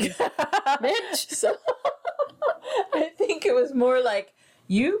Anatomy, bitch. So I think it was more like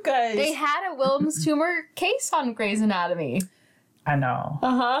you guys. They had a Wilms tumor case on Grey's Anatomy. I know.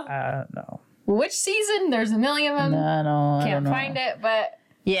 I don't know which season. There's a million of them. Can't find it, but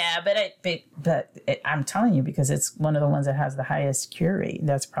yeah, but I'm telling you, because it's one of the ones that has the highest cure rate.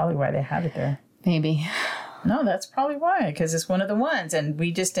 That's probably why they have it there. Maybe. No, that's probably why, because it's one of the ones, and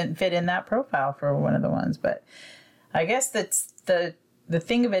we just didn't fit in that profile for one of the ones. But I guess that's the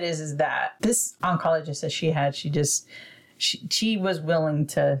thing of it is that this oncologist that she had, she was willing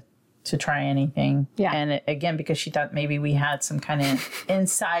to try anything. Yeah. And again, because she thought maybe we had some kind of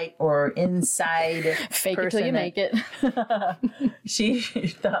insight or inside fake it till you make it. She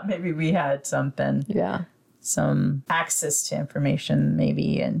thought maybe we had something. Yeah. Some access to information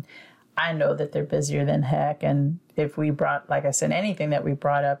maybe, and I know that they're busier than heck, and if we brought, like I said, anything that we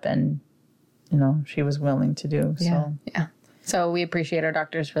brought up, and she was willing to do. So yeah. So we appreciate our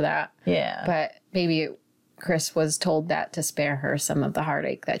doctors for that. Yeah. But maybe Chris was told that to spare her some of the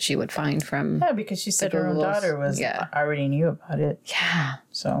heartache that she would find from. Yeah, because she said her own daughter already knew about it. Yeah.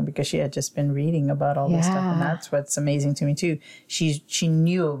 So because she had just been reading about all this stuff, and that's what's amazing to me too. She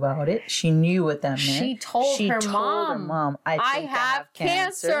knew about it. She knew what that meant. She told her mom, I have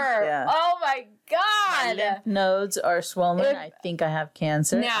cancer. Yeah. Oh my God. My lymph nodes are swollen. I think I have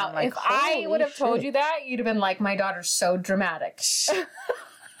cancer. Now, if I would have told you that, you'd have been like, my daughter's so dramatic.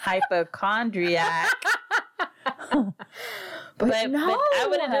 Hypochondriac. but I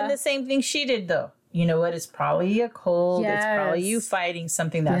would have done the same thing she did, though. You know what? It's probably a cold. Yes. It's probably you fighting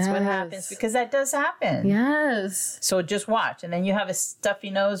something. That's what happens, because that does happen. Yes. So just watch. And then you have a stuffy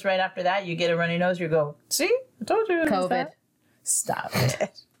nose right after that. You get a runny nose. You go, see? I told you. COVID. Stop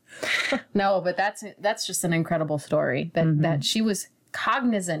it. No, but that's just an incredible story. That she was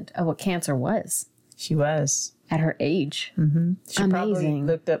cognizant of what cancer was. She was. At her age. Mm-hmm. She probably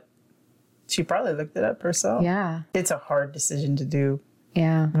looked up She probably looked it up herself. Yeah. It's a hard decision to do.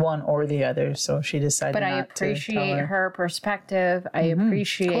 Yeah. One or the other, so she decided But not I to tell appreciate her. her perspective. I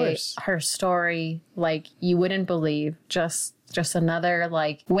appreciate her story. Like, you wouldn't believe. Just another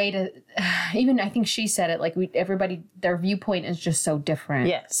like way to even I think she said it like everybody their viewpoint is just so different.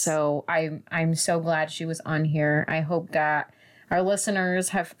 Yes. So I'm so glad she was on here. I hope that our listeners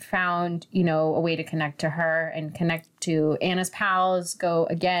have found, a way to connect to her and connect to Anna's Pals. Go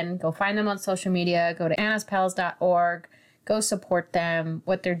find them on social media. Go to annaspals.org. Go support them.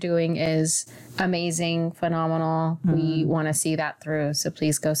 What they're doing is amazing, phenomenal. We want to see that through. So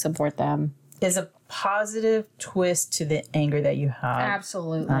please go support them. Is a positive twist to the anger that you have.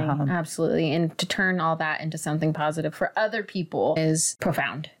 Absolutely. Absolutely. And to turn all that into something positive for other people is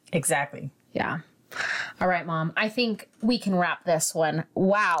profound. Exactly. Yeah. All right, Mom. I think we can wrap this one.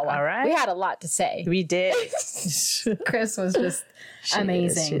 Wow. All right. We had a lot to say. We did. Chris was just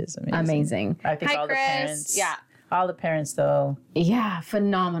amazing. She is amazing. Amazing. I think Hi, all Chris. the parents. Yeah. All the parents, though. Yeah.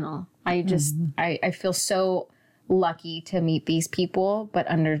 Phenomenal. I just, I feel so lucky to meet these people, but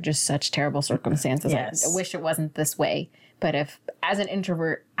under just such terrible circumstances. Yes. I wish it wasn't this way. But if, as an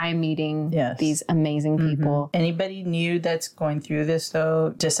introvert, I'm meeting Yes. these amazing people. Anybody new that's going through this,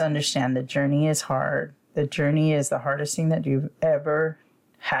 though, just understand the journey is hard. The journey is the hardest thing that you've ever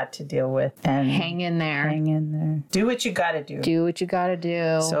had to deal with. And Hang in there. hang in there. Do what you got to do. Do what you got to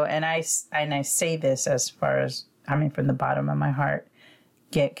do. So, and I say this as far as, from the bottom of my heart.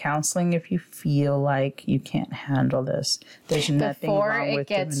 Get counseling if you feel like you can't handle this. There's nothing wrong with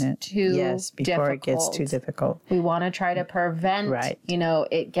doing it. Before it gets too difficult. We want to try to prevent,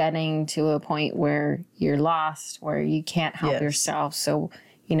 it getting to a point where you're lost, where you can't help yourself. So,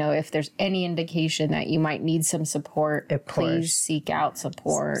 if there's any indication that you might need some support, please seek out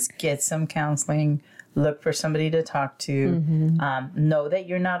support. Get some counseling. Look for somebody to talk to. Know that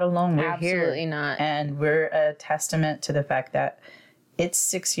you're not alone. We're here. Absolutely not. And we're a testament to the fact that it's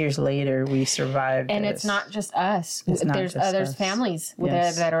 6 years later we survived. And this. it's not just us. It's not There's just others, us. families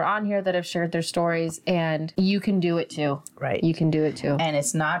Yes. that are on here that have shared their stories, and you can do it too. Right. You can do it too. And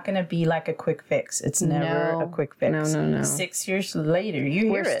it's not going to be like a quick fix. It's never a quick fix. No. 6 years later, you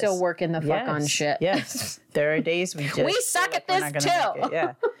hear We're us. still working the fuck on shit. Yes. There are days we just... We suck at we're this not gonna make too.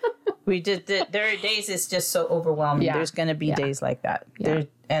 it. Yeah. There are days it's just so overwhelming. Yeah. There's going to be days like that. Yeah.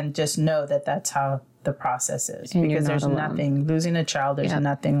 And just know that that's how the process is. And because you're not there's alone. nothing... Losing a child, there's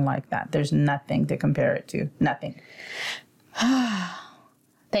nothing like that. There's nothing to compare it to. Nothing.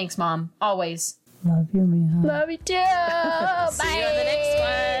 Thanks, Mom. Always. Love you, Mija. Love you too. Bye. See you on the next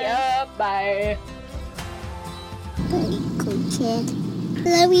one. Yep, bye. Very cool kid.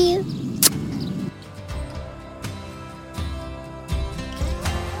 Love you.